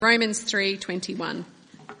Romans 3:21.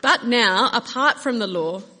 But now, apart from the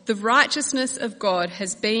law, the righteousness of God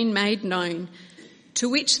has been made known, to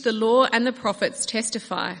which the law and the prophets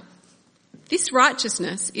testify. This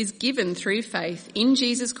righteousness is given through faith in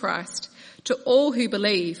Jesus Christ to all who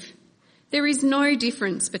believe. There is no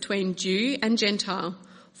difference between Jew and Gentile,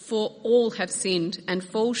 for all have sinned and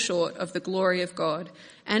fall short of the glory of God,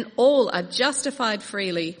 and all are justified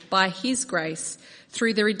freely by his grace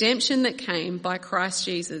through the redemption that came by Christ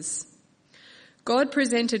Jesus. God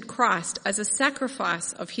presented Christ as a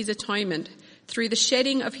sacrifice of his atonement through the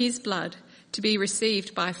shedding of his blood to be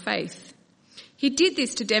received by faith. He did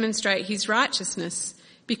this to demonstrate his righteousness,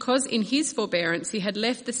 because in his forbearance he had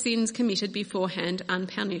left the sins committed beforehand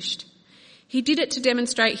unpunished. He did it to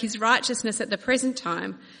demonstrate his righteousness at the present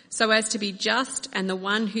time, so as to be just and the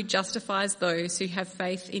one who justifies those who have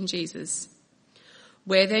faith in Jesus.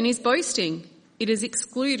 Where then is boasting? It is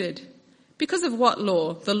excluded. Because of what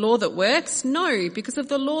law? The law that works? No, because of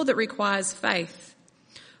the law that requires faith.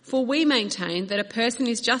 For we maintain that a person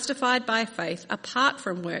is justified by faith apart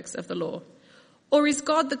from works of the law. Or is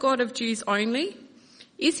God the God of Jews only?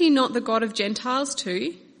 Is he not the God of Gentiles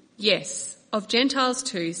too? Yes, of Gentiles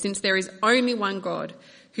too, since there is only one God,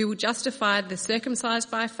 who will justify the circumcised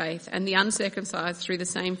by faith and the uncircumcised through the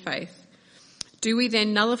same faith. Do we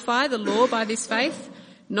then nullify the law by this faith?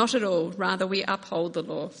 Not at all, rather we uphold the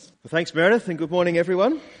law. Well, thanks Meredith, and good morning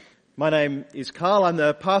everyone. My name is Carl. I'm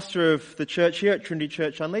the pastor of the church here at Trinity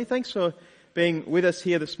Church Unley. Thanks for being with us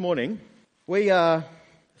here this morning. We are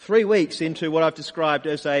 3 weeks into what I've described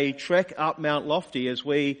as a trek up Mount Lofty as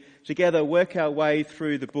we together work our way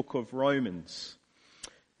through the book of Romans.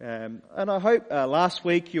 And I hope last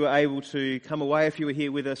week you were able to come away, if you were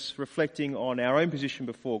here with us, reflecting on our own position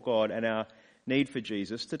before God and our need for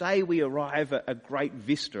Jesus. Today we arrive at a great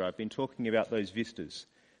vista. I've been talking about those vistas.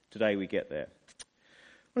 Today we get there.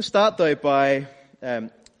 I want to start though by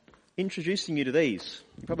introducing you to these.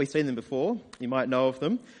 You've probably seen them before. You might know of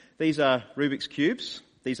them. These are Rubik's Cubes.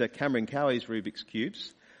 These are Cameron Cowie's Rubik's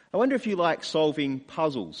Cubes. I wonder if you like solving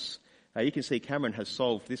puzzles. You can see Cameron has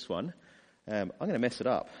solved this one. I'm going to mess it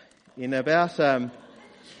up. In about a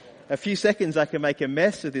few seconds I can make a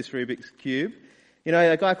mess of this Rubik's Cube. You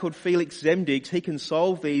know, a guy called Felix Zemdiggs, he can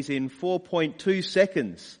solve these in 4.2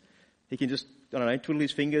 seconds. He can just, twiddle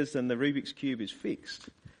his fingers and the Rubik's Cube is fixed.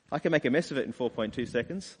 I can make a mess of it in 4.2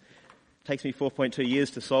 seconds. It takes me 4.2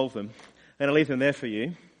 years to solve them. And I'll leave them there for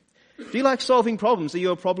you. Do you like solving problems? Are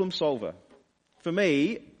you a problem solver? For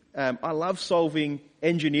me, I love solving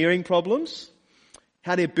engineering problems,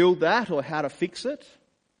 how to build that or how to fix it.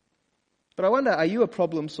 But I wonder, are you a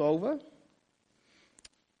problem solver?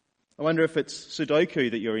 I wonder if it's Sudoku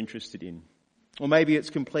that you're interested in. Or maybe it's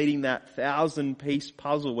completing that 1,000-piece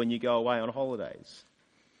puzzle when you go away on holidays.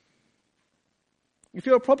 If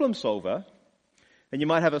you're a problem solver, then you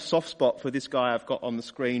might have a soft spot for this guy I've got on the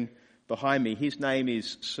screen behind me. His name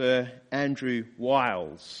is Sir Andrew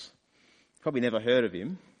Wiles. Probably never heard of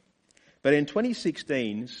him. But in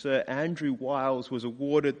 2016, Sir Andrew Wiles was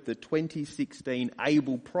awarded the 2016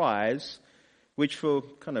 Abel Prize, which to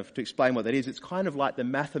explain what that is, it's kind of like the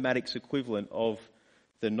mathematics equivalent of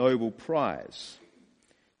the Nobel Prize.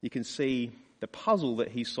 You can see the puzzle that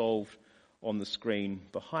he solved on the screen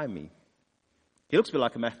behind me. He looks a bit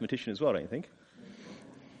like a mathematician as well, don't you think?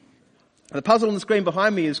 The puzzle on the screen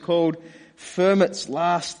behind me is called Fermat's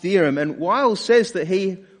Last Theorem, and Wiles says that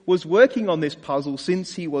he was working on this puzzle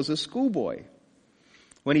since he was a schoolboy.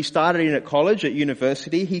 When he started in at college, at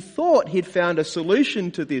university, he thought he'd found a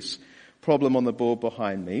solution to this problem on the board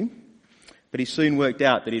behind me, but he soon worked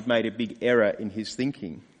out that he'd made a big error in his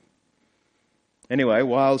thinking. Anyway,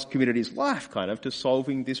 Wiles committed his life to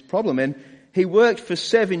solving this problem, and he worked for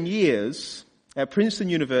 7 years at Princeton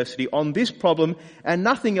University on this problem and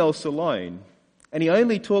nothing else alone. And he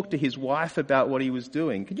only talked to his wife about what he was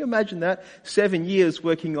doing. Can you imagine that? 7 years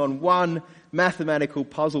working on one mathematical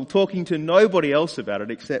puzzle, talking to nobody else about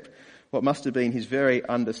it except what must have been his very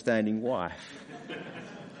understanding wife.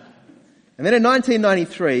 And then in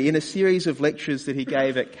 1993, in a series of lectures that he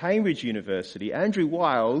gave at Cambridge University, Andrew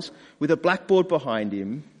Wiles, with a blackboard behind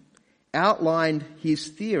him, outlined his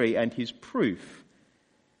theory and his proof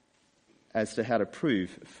as to how to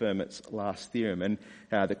prove Fermat's last theorem. And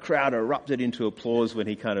the crowd erupted into applause when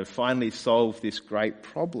he finally solved this great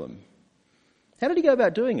problem. How did he go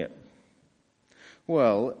about doing it?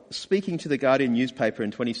 Well, speaking to the Guardian newspaper in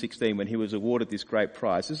 2016 when he was awarded this great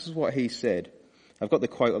prize, this is what he said. I've got the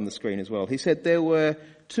quote on the screen as well. He said, "There were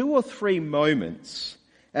 2 or 3 moments,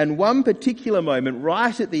 and one particular moment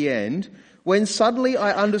right at the end, when suddenly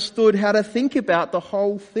I understood how to think about the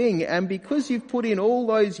whole thing. And because you've put in all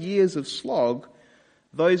those years of slog,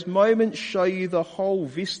 Those moments show you the whole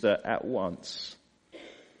vista at once.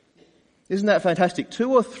 Isn't that fantastic?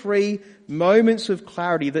 2 or 3 moments of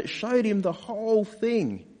clarity that showed him the whole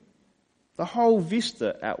thing, the whole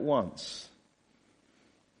vista at once.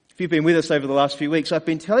 If you've been with us over the last few weeks, I've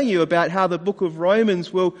been telling you about how the book of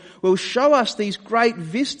Romans will show us these great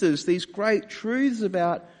vistas, these great truths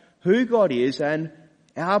about who God is and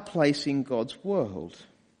our place in God's world.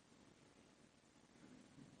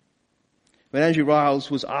 When Andrew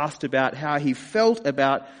Wiles was asked about how he felt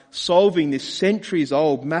about solving this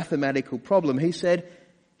centuries-old mathematical problem, he said,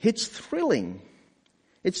 "It's thrilling.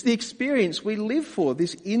 It's the experience we live for,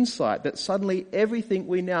 this insight that suddenly everything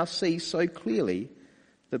we now see so clearly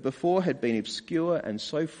that before had been obscure and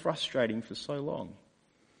so frustrating for so long."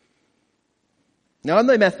 Now, I'm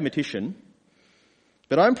no mathematician,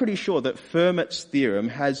 but I'm pretty sure that Fermat's theorem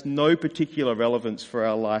has no particular relevance for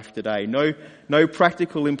our life today. No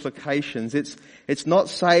practical implications. It's not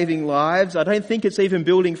saving lives. I don't think it's even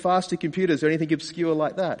building faster computers or anything obscure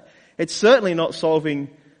like that. It's certainly not solving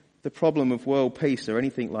the problem of world peace or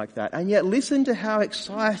anything like that. And yet listen to how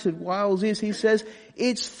excited Wiles is. He says,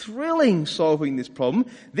 it's thrilling solving this problem.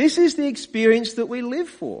 This is the experience that we live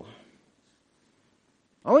for.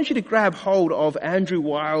 I want you to grab hold of Andrew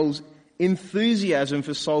Wiles' enthusiasm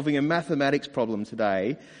for solving a mathematics problem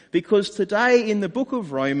today, because today in the book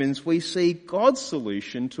of Romans we see God's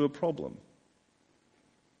solution to a problem.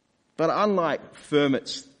 But unlike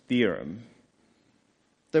Fermat's theorem,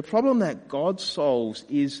 the problem that God solves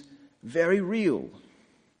is very real,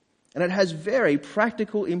 and it has very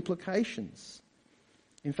practical implications.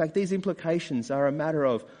 In fact, these implications are a matter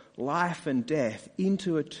of life and death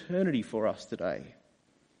into eternity for us today.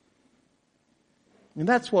 And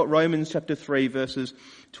that's what Romans chapter 3 verses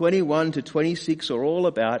 21 to 26 are all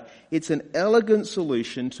about. It's an elegant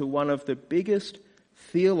solution to one of the biggest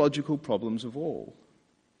theological problems of all.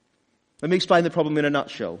 Let me explain the problem in a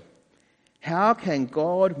nutshell. How can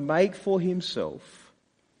God make for himself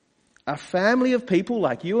a family of people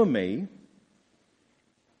like you and me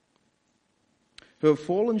who have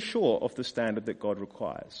fallen short of the standard that God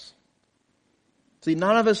requires? See,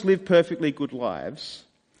 none of us live perfectly good lives.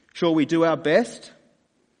 Sure, we do our best,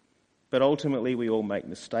 but ultimately we all make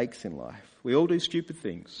mistakes in life. We all do stupid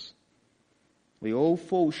things. We all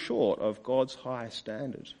fall short of God's high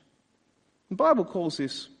standard. The Bible calls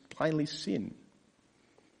this plainly sin.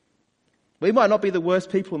 We might not be the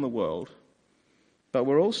worst people in the world, but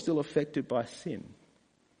we're all still affected by sin.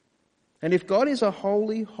 And if God is a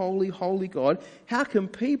holy, holy, holy God, how can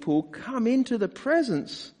people come into the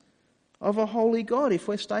presence of a holy God if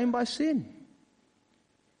we're stained by sin?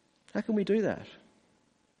 How can we do that?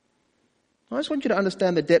 I just want you to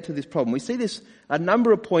understand the depth of this problem. We see this a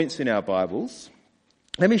number of points in our Bibles.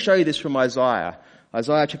 Let me show you this from Isaiah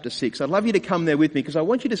chapter 6. I'd love you to come there with me because I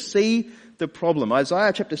want you to see the problem.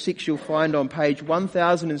 Isaiah chapter 6 you'll find on page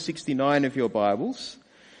 1069 of your Bibles.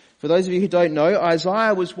 For those of you who don't know,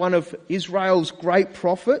 Isaiah was one of Israel's great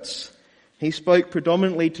prophets. He spoke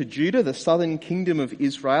predominantly to Judah, the southern kingdom of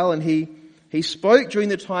Israel, and he spoke during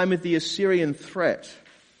the time of the Assyrian threat,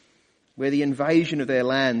 where the invasion of their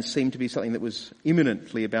land seemed to be something that was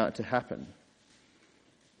imminently about to happen.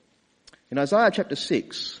 In Isaiah chapter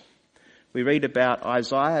 6, we read about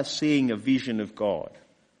Isaiah seeing a vision of God.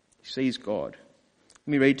 He sees God.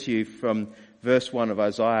 Let me read to you from verse 1 of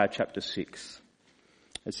Isaiah chapter 6.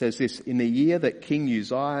 It says this, "In the year that King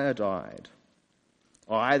Uzziah died,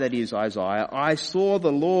 I, that is Isaiah, I saw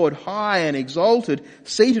the Lord high and exalted,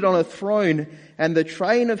 seated on a throne, and the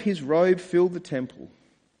train of his robe filled the temple.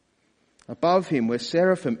 Above him were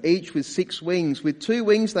seraphim, each with 6 wings. With 2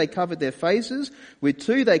 wings they covered their faces, with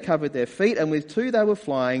 2 they covered their feet, and with 2 they were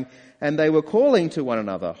flying, and they were calling to one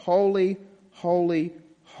another, Holy, holy,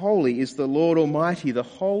 holy is the Lord Almighty. The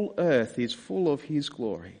whole earth is full of his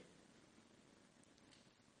glory."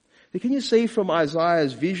 But can you see from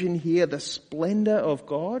Isaiah's vision here the splendor of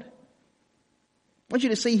God? I want you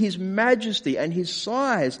to see his majesty and his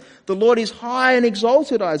size. The Lord is high and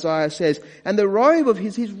exalted, Isaiah says, and the robe of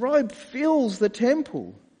his robe fills the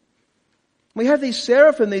temple. We have these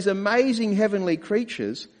seraphim, these amazing heavenly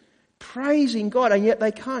creatures, praising God, and yet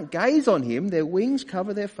they can't gaze on him. Their wings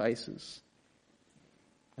cover their faces.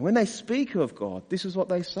 And when they speak of God, this is what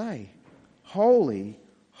they say: Holy,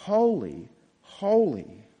 holy,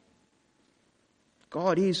 holy.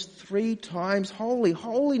 God is 3 times holy.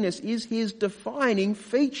 Holiness is his defining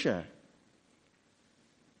feature.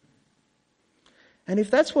 And if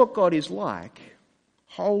that's what God is like,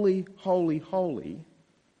 holy, holy, holy,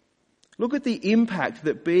 look at the impact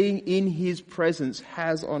that being in his presence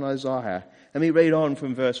has on Isaiah. Let me read on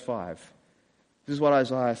from verse 5. This is what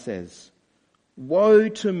Isaiah says. Woe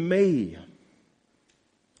to me,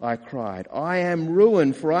 I cried. I am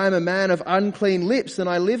ruined, for I am a man of unclean lips, and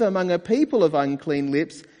I live among a people of unclean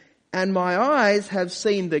lips, and my eyes have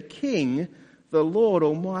seen the King, the Lord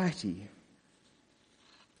Almighty.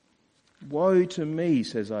 Woe to me,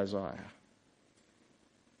 says Isaiah.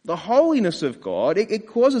 The holiness of God, it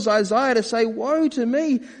causes Isaiah to say, woe to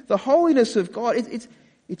me. The holiness of God,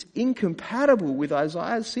 it's incompatible with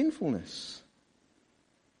Isaiah's sinfulness.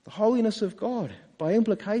 The holiness of God, by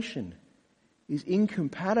implication, is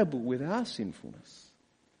incompatible with our sinfulness.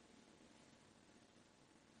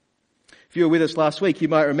 If you were with us last week, you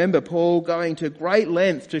might remember Paul going to great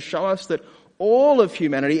length to show us that all of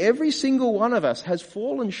humanity, every single one of us, has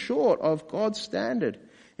fallen short of God's standard.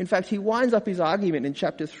 In fact, he winds up his argument in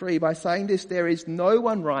chapter 3 by saying this: there is no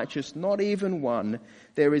one righteous, not even one.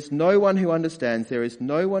 There is no one who understands. There is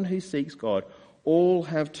no one who seeks God. All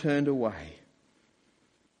have turned away.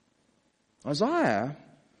 Isaiah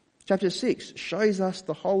chapter 6 shows us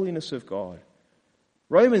the holiness of God.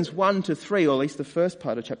 Romans 1 to 3, or at least the first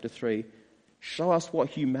part of chapter 3, show us what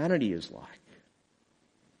humanity is like,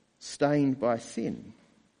 stained by sin.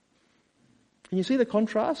 Can you see the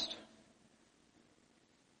contrast?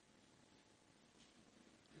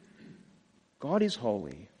 God is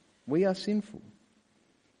holy. We are sinful.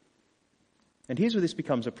 And here's where this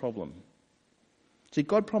becomes a problem. See,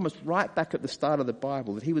 God promised right back at the start of the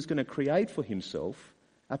Bible that he was going to create for himself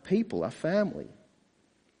a people, a family,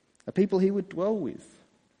 a people he would dwell with.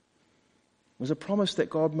 It was a promise that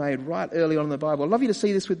God made right early on in the Bible. I'd love you to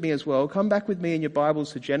see this with me as well. Come back with me in your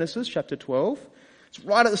Bibles to Genesis chapter 12. It's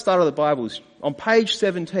right at the start of the Bible. It's on page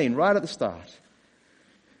 17, right at the start.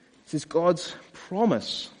 This is God's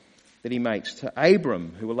promise that he makes to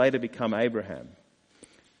Abram, who will later become Abraham.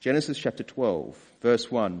 Genesis chapter 12, verse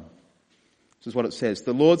 1. This is what it says.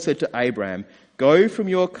 The Lord said to Abraham, "Go from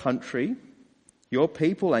your country, your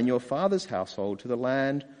people and your father's household to the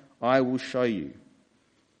land I will show you."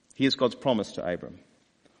 Here's God's promise to Abram.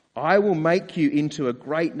 "I will make you into a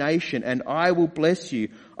great nation, and I will bless you.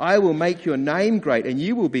 I will make your name great, and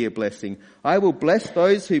you will be a blessing. I will bless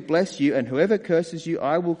those who bless you, and whoever curses you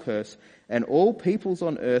I will curse, and all peoples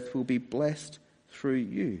on earth will be blessed through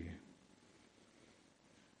you."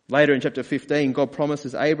 Later in chapter 15, God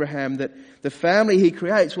promises Abraham that the family he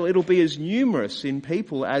creates, well, it'll be as numerous in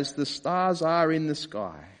people as the stars are in the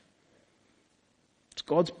sky. It's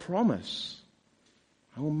God's promise.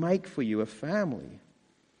 "I will make for you a family."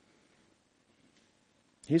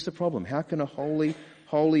 Here's the problem. How can a holy,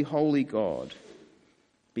 holy, holy God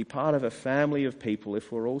be part of a family of people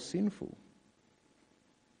if we're all sinful?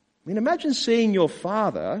 I mean, imagine seeing your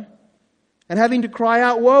father and having to cry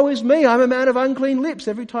out, "Woe is me, I'm a man of unclean lips,"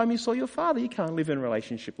 every time you saw your father. You can't live in a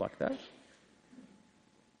relationship like that.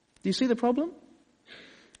 Do you see the problem?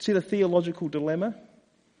 See the theological dilemma?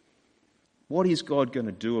 What is God going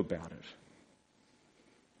to do about it?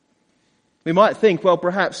 We might think, well,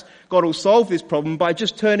 perhaps God will solve this problem by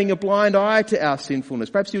just turning a blind eye to our sinfulness.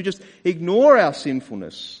 Perhaps he'll just ignore our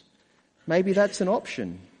sinfulness. Maybe that's an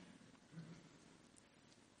option.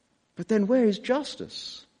 But then where is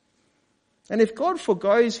justice? And if God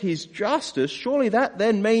forgoes his justice, surely that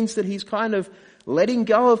then means that he's kind of letting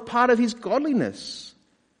go of part of his godliness.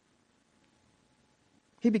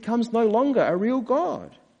 He becomes no longer a real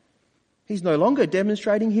God. He's no longer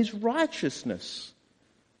demonstrating his righteousness.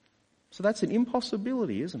 So that's an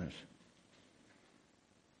impossibility, isn't it?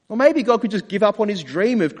 Or maybe God could just give up on his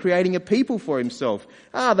dream of creating a people for himself.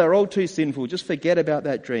 They're all too sinful. Just forget about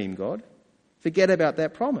that dream, God. Forget about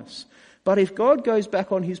that promise. But if God goes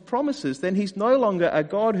back on his promises, then he's no longer a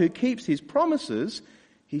God who keeps his promises.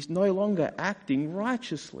 He's no longer acting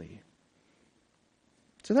righteously.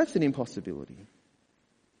 So that's an impossibility.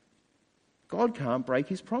 God can't break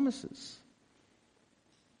his promises.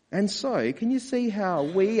 And so, can you see how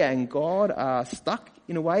we and God are stuck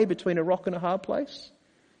in a way between a rock and a hard place?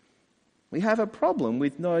 We have a problem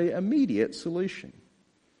with no immediate solution.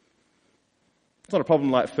 It's not a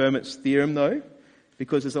problem like Fermat's theorem, though,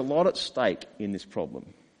 because there's a lot at stake in this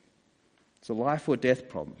problem. It's a life or death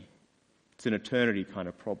problem. It's an eternity kind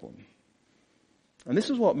of problem. And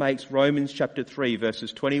this is what makes Romans chapter 3,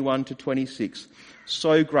 verses 21 to 26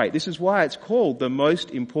 so great. This is why it's called the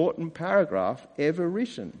most important paragraph ever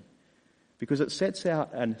written, because it sets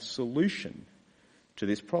out a solution to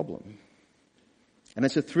this problem. And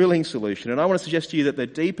it's a thrilling solution. And I want to suggest to you that the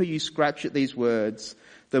deeper you scratch at these words,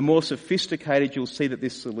 the more sophisticated you'll see that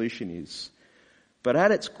this solution is. But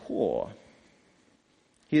at its core,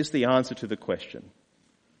 here's the answer to the question.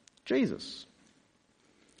 Jesus.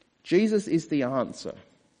 Jesus is the answer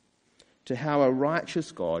to how a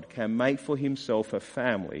righteous God can make for himself a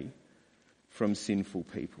family from sinful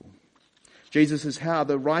people. Jesus is how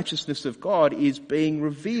the righteousness of God is being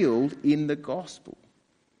revealed in the gospel.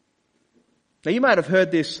 Now, you might have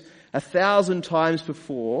heard this 1,000 times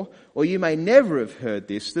before, or you may never have heard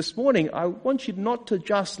this. This morning, I want you not to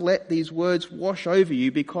just let these words wash over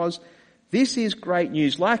you, because this is great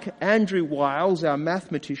news. Like Andrew Wiles, our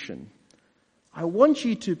mathematician, I want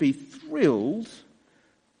you to be thrilled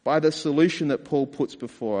by the solution that Paul puts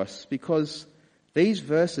before us, because these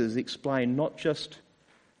verses explain not just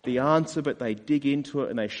the answer, but they dig into it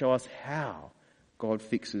and they show us how God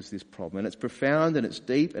fixes this problem. And it's profound and it's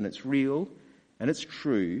deep and it's real and it's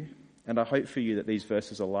true. And I hope for you that these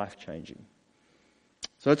verses are life-changing.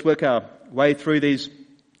 So let's work our way through these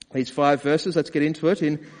 5 verses. Let's get into it.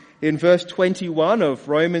 In verse 21 of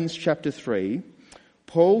Romans chapter 3,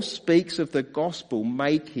 Paul speaks of the gospel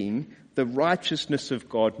making the righteousness of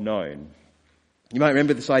God known. You might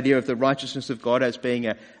remember this idea of the righteousness of God as being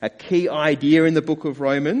a key idea in the book of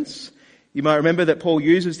Romans. You might remember that Paul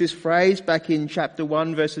uses this phrase back in chapter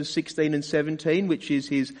 1, verses 16 and 17, which is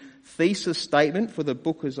his thesis statement for the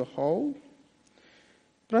book as a whole.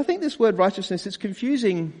 But I think this word righteousness is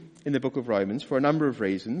confusing in the book of Romans for a number of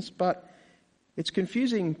reasons, but it's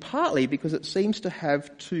confusing partly because it seems to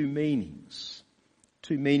have two meanings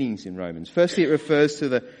in Romans. Firstly, it refers to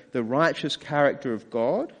the righteous character of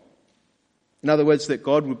God. In other words, that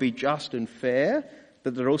God would be just and fair,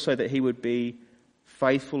 but that also that he would be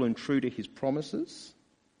faithful and true to his promises.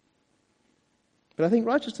 But I think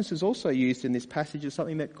righteousness is also used in this passage as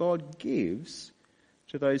something that God gives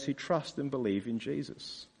to those who trust and believe in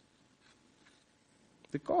Jesus.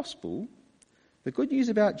 The gospel, the good news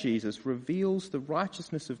about Jesus, reveals the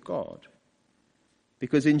righteousness of God,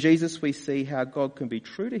 because in Jesus we see how God can be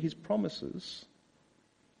true to his promises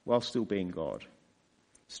while still being God,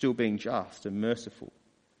 still being just and merciful,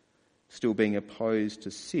 still being opposed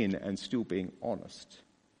to sin and still being honest.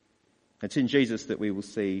 It's in Jesus that we will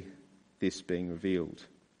see this being revealed.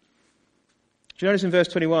 Do you notice in verse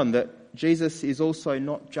 21 that Jesus is also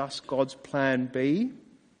not just God's plan B?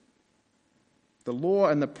 The law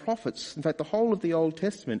and the prophets, in fact the whole of the Old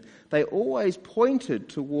Testament, they always pointed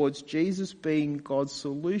towards Jesus being God's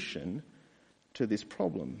solution to this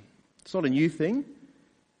problem. It's not a new thing,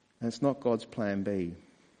 and it's not God's plan B.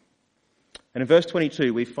 And in verse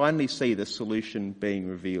 22, we finally see the solution being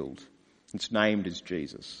revealed. It's named as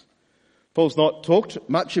Jesus. Paul's not talked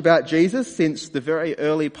much about Jesus since the very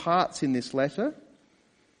early parts in this letter.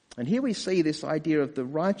 And here we see this idea of the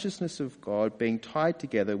righteousness of God being tied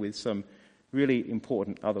together with some really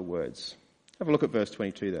important other words. Have a look at verse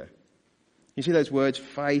 22 there. You see those words,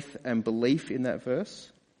 faith and belief, in that verse?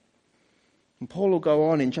 And Paul will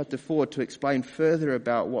go on in chapter 4 to explain further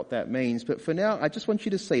about what that means. But for now, I just want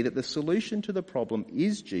you to see that the solution to the problem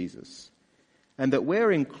is Jesus, and that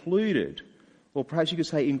we're included, or perhaps you could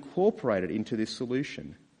say incorporated into this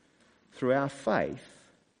solution through our faith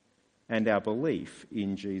and our belief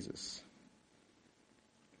in Jesus.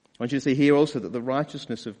 I want you to see here also that the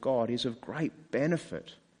righteousness of God is of great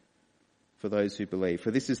benefit for those who believe,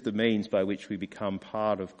 for this is the means by which we become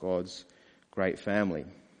part of God's great family.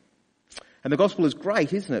 And the gospel is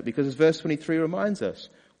great, isn't it? Because as verse 23 reminds us,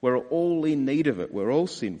 we're all in need of it. We're all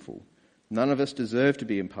sinful. None of us deserve to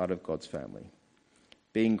be in part of God's family.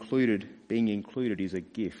 Being included is a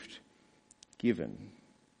gift given.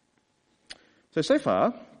 So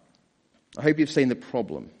far, I hope you've seen the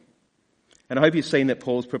problem. And I hope you've seen that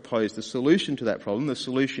Paul's proposed the solution to that problem. The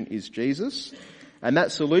solution is Jesus. And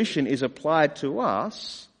that solution is applied to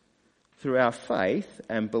us through our faith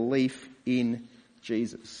and belief in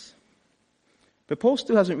Jesus. But Paul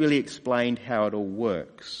still hasn't really explained how it all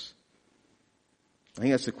works. I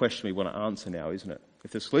think that's the question we want to answer now, isn't it?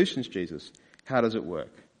 If the solution is Jesus, how does it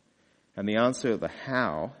work? And the answer, the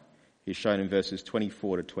how, is shown in verses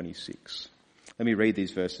 24 to 26. Let me read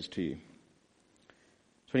these verses to you.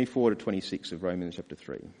 24 to 26 of Romans chapter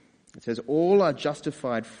 3. It says, all are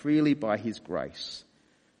justified freely by his grace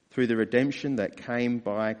through the redemption that came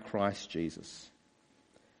by Christ Jesus.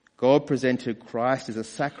 God presented Christ as a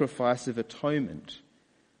sacrifice of atonement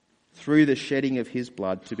through the shedding of his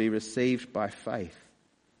blood to be received by faith.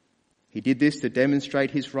 He did this to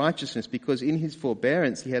demonstrate his righteousness, because in his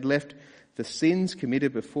forbearance he had left the sins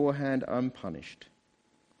committed beforehand unpunished.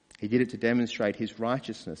 He did it to demonstrate his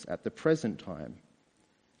righteousness at the present time,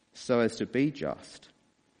 so as to be just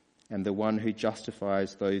and the one who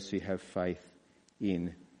justifies those who have faith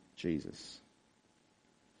in Jesus.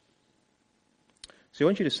 So I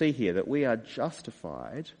want you to see here that we are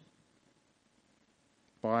justified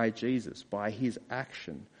by Jesus, by his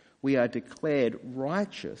action. We are declared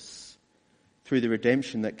righteous through the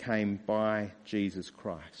redemption that came by Jesus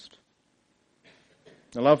Christ.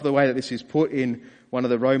 I love the way that this is put in one of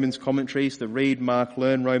the Romans commentaries, the Read, Mark,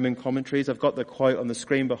 Learn Roman commentaries. I've got the quote on the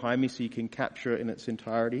screen behind me so you can capture it in its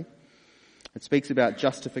entirety. It speaks about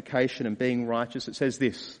justification and being righteous. It says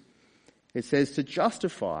this. It says, to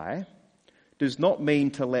justify does not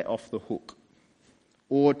mean to let off the hook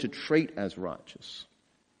or to treat as righteous.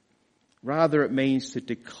 Rather, it means to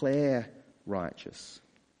declare righteous.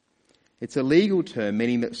 It's a legal term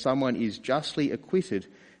meaning that someone is justly acquitted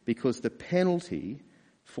because the penalty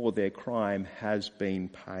for their crime has been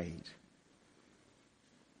paid.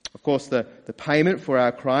 Of course, the payment for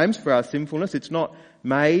our crimes, for our sinfulness, it's not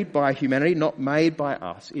made by humanity, not made by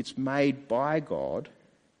us. It's made by God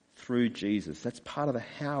through Jesus. That's part of the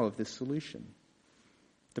how of this solution.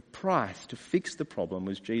 The price to fix the problem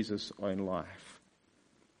was Jesus' own life.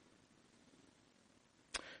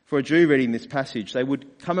 For a Jew reading this passage, they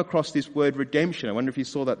would come across this word redemption. I wonder if you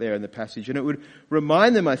saw that there in the passage. And it would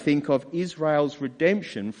remind them, I think, of Israel's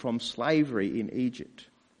redemption from slavery in Egypt.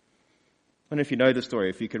 I wonder if you know the story,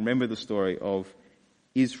 if you can remember the story of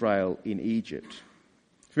Israel in Egypt.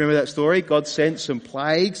 If you remember that story, God sent some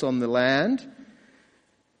plagues on the land.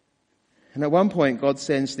 And at one point, God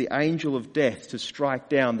sends the angel of death to strike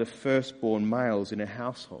down the firstborn males in a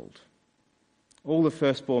household. All the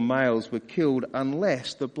firstborn males were killed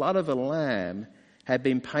unless the blood of a lamb had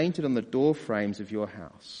been painted on the door frames of your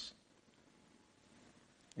house.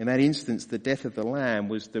 In that instance, the death of the lamb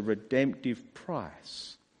was the redemptive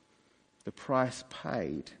price, the price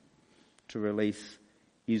paid to release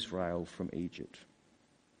Israel from Egypt.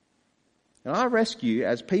 And our rescue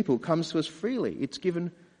as people comes to us freely. It's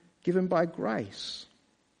given by grace.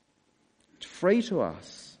 It's free to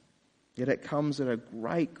us, yet it comes at a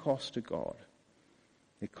great cost to God.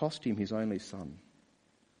 It cost him his only son.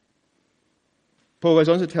 Paul goes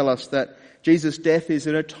on to tell us that Jesus' death is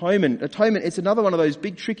an atonement. Atonement, it's another one of those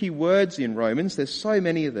big tricky words in Romans. There's so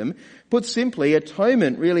many of them. Put simply,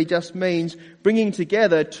 atonement really just means bringing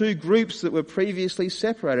together two groups that were previously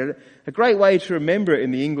separated. A great way to remember it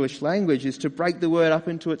in the English language is to break the word up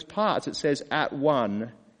into its parts. It says at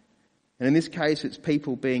one. And in this case, it's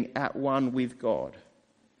people being at one with God.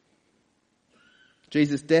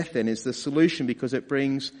 Jesus' death then is the solution because it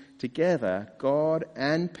brings together God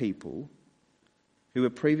and people who were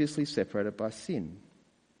previously separated by sin.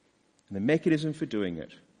 And the mechanism for doing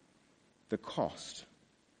it, the cost,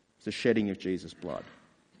 is the shedding of Jesus' blood.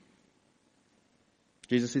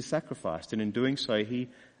 Jesus is sacrificed, and in doing so, he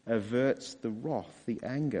averts the wrath, the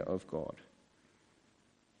anger of God.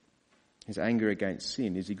 His anger against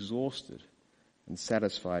sin is exhausted and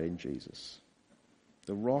satisfied in Jesus.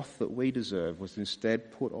 The wrath that we deserve was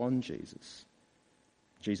instead put on Jesus.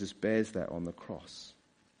 Jesus bears that on the cross.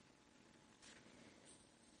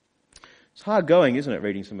 It's hard going, isn't it,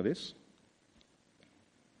 reading some of this?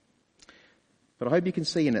 But I hope you can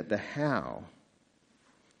see in it the how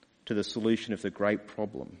to the solution of the great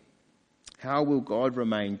problem. How will God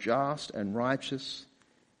remain just and righteous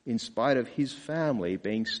in spite of his family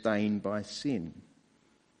being stained by sin?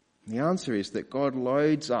 And the answer is that God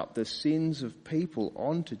loads up the sins of people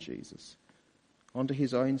onto Jesus, onto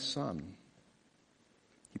his own son.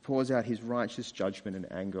 He pours out his righteous judgment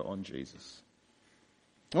and anger on Jesus.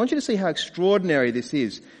 I want you to see how extraordinary this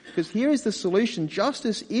is, because here is the solution.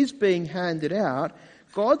 Justice is being handed out.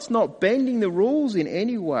 God's not bending the rules in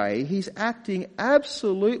any way. He's acting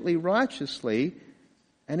absolutely righteously,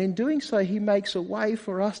 and in doing so, he makes a way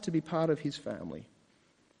for us to be part of his family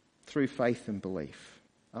through faith and belief.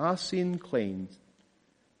 Our sin cleansed,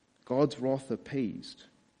 God's wrath appeased,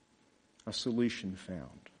 a solution found.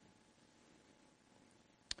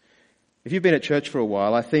 If you've been at church for a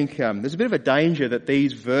while, I think there's a bit of a danger that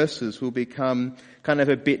these verses will become kind of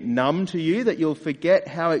a bit numb to you, that you'll forget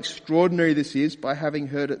how extraordinary this is by having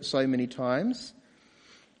heard it so many times.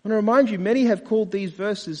 I want to remind you, many have called these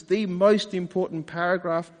verses the most important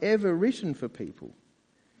paragraph ever written for people.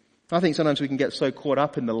 I think sometimes we can get so caught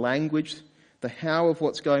up in the language, the how of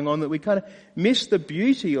what's going on, that we kind of miss the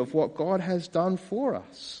beauty of what God has done for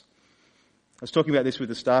us. I was talking about this with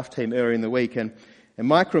the staff team earlier in the week, and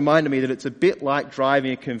Mike reminded me that it's a bit like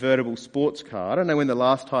driving a convertible sports car. I don't know when the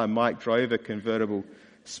last time Mike drove a convertible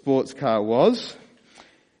sports car was.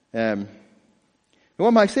 And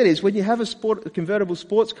what Mike said is, when you have a convertible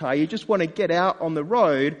sports car, you just want to get out on the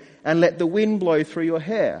road and let the wind blow through your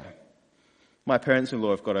hair. My parents-in-law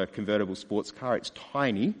have got a convertible sports car. It's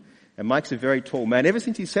tiny. And Mike's a very tall man. Ever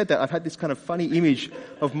since he said that, I've had this kind of funny image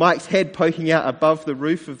of Mike's head poking out above the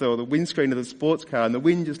roof of the windscreen of the sports car, and the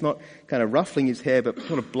wind just not kind of ruffling his hair, but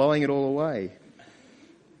sort of blowing it all away.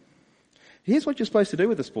 Here's what you're supposed to do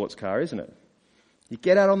with a sports car, isn't it? You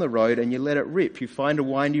get out on the road and you let it rip. You find a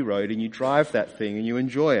windy road and you drive that thing and you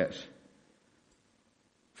enjoy it.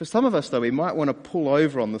 For some of us, though, we might want to pull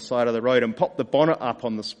over on the side of the road and pop the bonnet up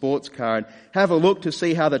on the sports car and have a look to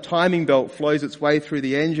see how the timing belt flows its way through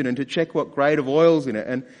the engine and to check what grade of oil's in it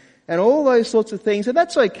and all those sorts of things. And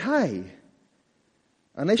that's okay,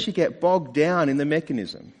 unless you get bogged down in the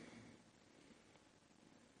mechanism.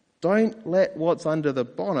 Don't let what's under the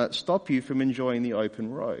bonnet stop you from enjoying the open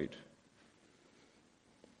road.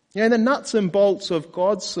 You know, the nuts and bolts of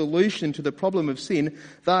God's solution to the problem of sin,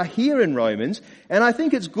 they're here in Romans, and I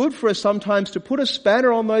think it's good for us sometimes to put a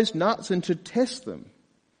spanner on those nuts and to test them,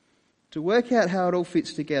 to work out how it all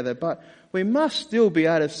fits together. But we must still be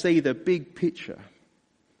able to see the big picture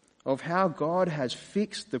of how God has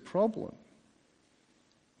fixed the problem.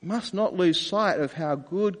 We must not lose sight of how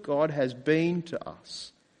good God has been to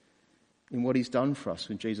us in what he's done for us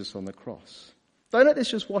with Jesus on the cross. Don't let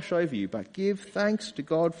this just wash over you, but give thanks to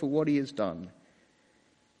God for what he has done.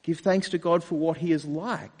 Give thanks to God for what he is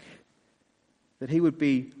like, that he would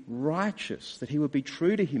be righteous, that he would be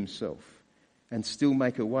true to himself and still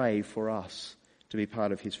make a way for us to be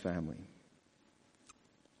part of his family.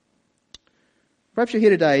 Perhaps you're here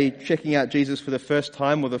today checking out Jesus for the first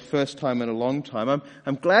time or the first time in a long time.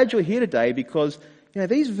 I'm glad you're here today because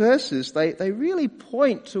these verses, they really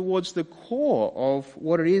point towards the core of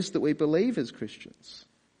what it is that we believe as Christians.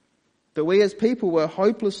 That we as people were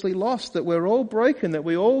hopelessly lost, that we're all broken, that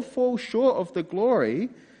we all fall short of the glory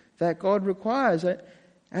that God requires.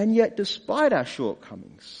 And yet, despite our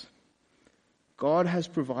shortcomings, God has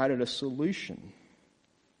provided a solution.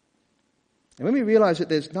 And when we realize that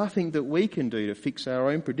there's nothing that we can do to fix our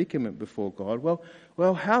own predicament before God,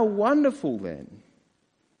 well, how wonderful then.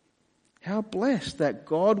 How blessed that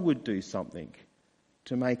God would do something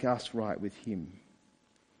to make us right with him.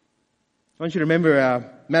 I want you to remember our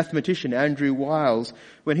mathematician Andrew Wiles.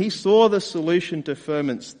 When he saw the solution to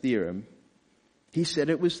Fermat's theorem, he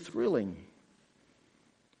said it was thrilling.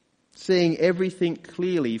 Seeing everything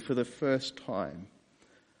clearly for the first time.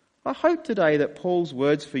 I hope today that Paul's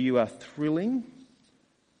words for you are thrilling.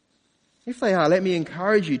 If they are, let me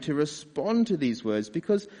encourage you to respond to these words,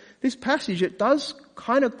 because this passage, it does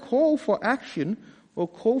kind of call for action or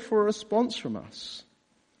call for a response from us.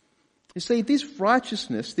 You see, this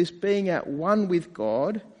righteousness, this being at one with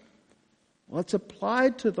God, well, it's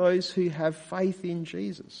applied to those who have faith in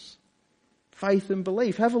Jesus. Faith and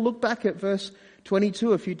belief. Have a look back at verse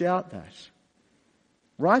 22 if you doubt that.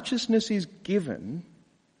 Righteousness is given,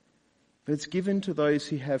 but it's given to those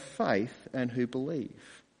who have faith and who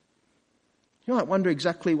believe. You might wonder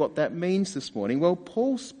exactly what that means this morning. Well,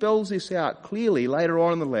 Paul spells this out clearly later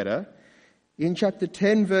on in the letter. In chapter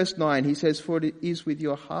 10, verse 9, he says, "For it is with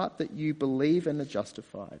your heart that you believe and are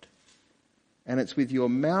justified, and it's with your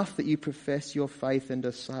mouth that you profess your faith and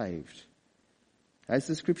are saved. As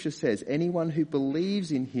the scripture says, anyone who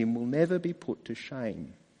believes in him will never be put to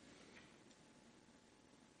shame."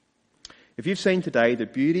 If you've seen today the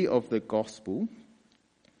beauty of the gospel,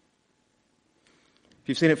 if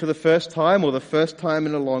you've seen it for the first time or the first time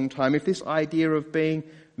in a long time, if this idea of being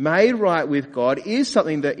made right with God is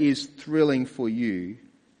something that is thrilling for you,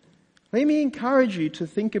 let me encourage you to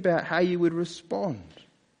think about how you would respond.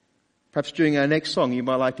 Perhaps during our next song, you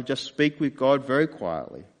might like to just speak with God very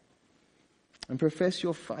quietly and profess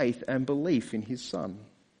your faith and belief in his Son.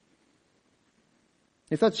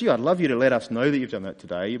 If that's you, I'd love you to let us know that you've done that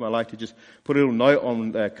today. You might like to just put a little note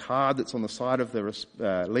on the card that's on the side of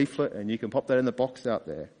the leaflet, and you can pop that in the box out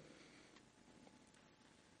there.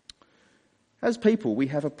 As people, we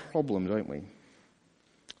have a problem, don't we?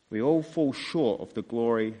 We all fall short of the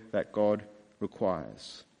glory that God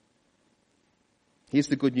requires. Here's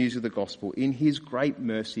the good news of the gospel. In his great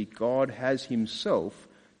mercy, God has himself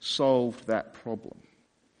solved that problem.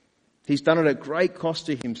 He's done it at great cost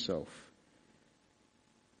to himself.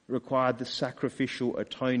 Required the sacrificial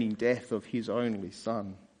atoning death of his only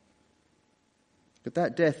Son. But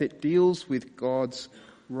that death, it deals with God's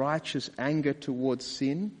righteous anger towards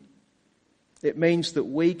sin. It means that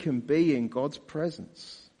we can be in God's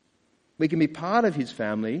presence. We can be part of his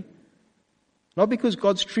family, not because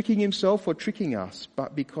God's tricking himself or tricking us,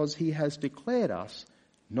 but because he has declared us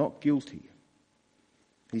not guilty.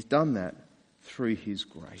 He's done that through his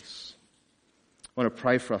grace. I want to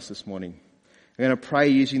pray for us this morning. I'm going to pray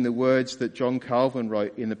using the words that John Calvin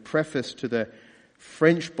wrote in the preface to the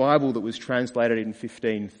French Bible that was translated in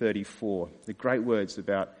 1534. The great words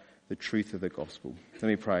about the truth of the gospel. Let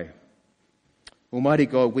me pray. Almighty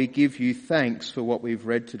God, we give you thanks for what we've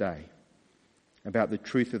read today about the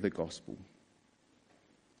truth of the gospel.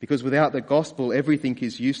 Because without the gospel, everything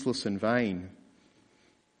is useless and vain.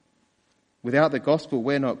 Without the gospel,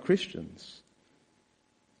 we're not Christians.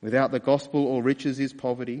 Without the gospel, all riches is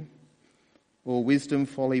poverty, all wisdom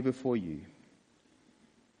folly before you.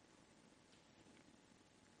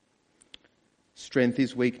 Strength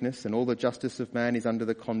is weakness, and all the justice of man is under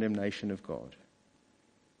the condemnation of God.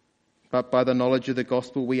 But by the knowledge of the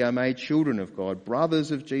gospel we are made children of God,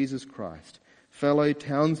 brothers of Jesus Christ, fellow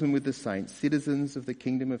townsmen with the saints, citizens of the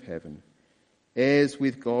kingdom of heaven, heirs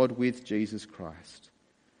with God with Jesus Christ,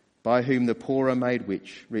 by whom the poor are made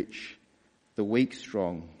rich, the weak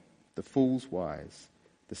strong, the fools wise,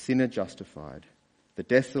 the sinner justified, the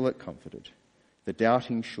desolate comforted, the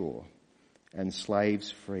doubting sure, and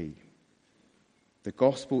slaves free. The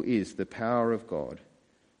gospel is the power of God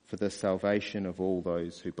for the salvation of all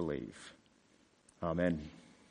those who believe. Amen.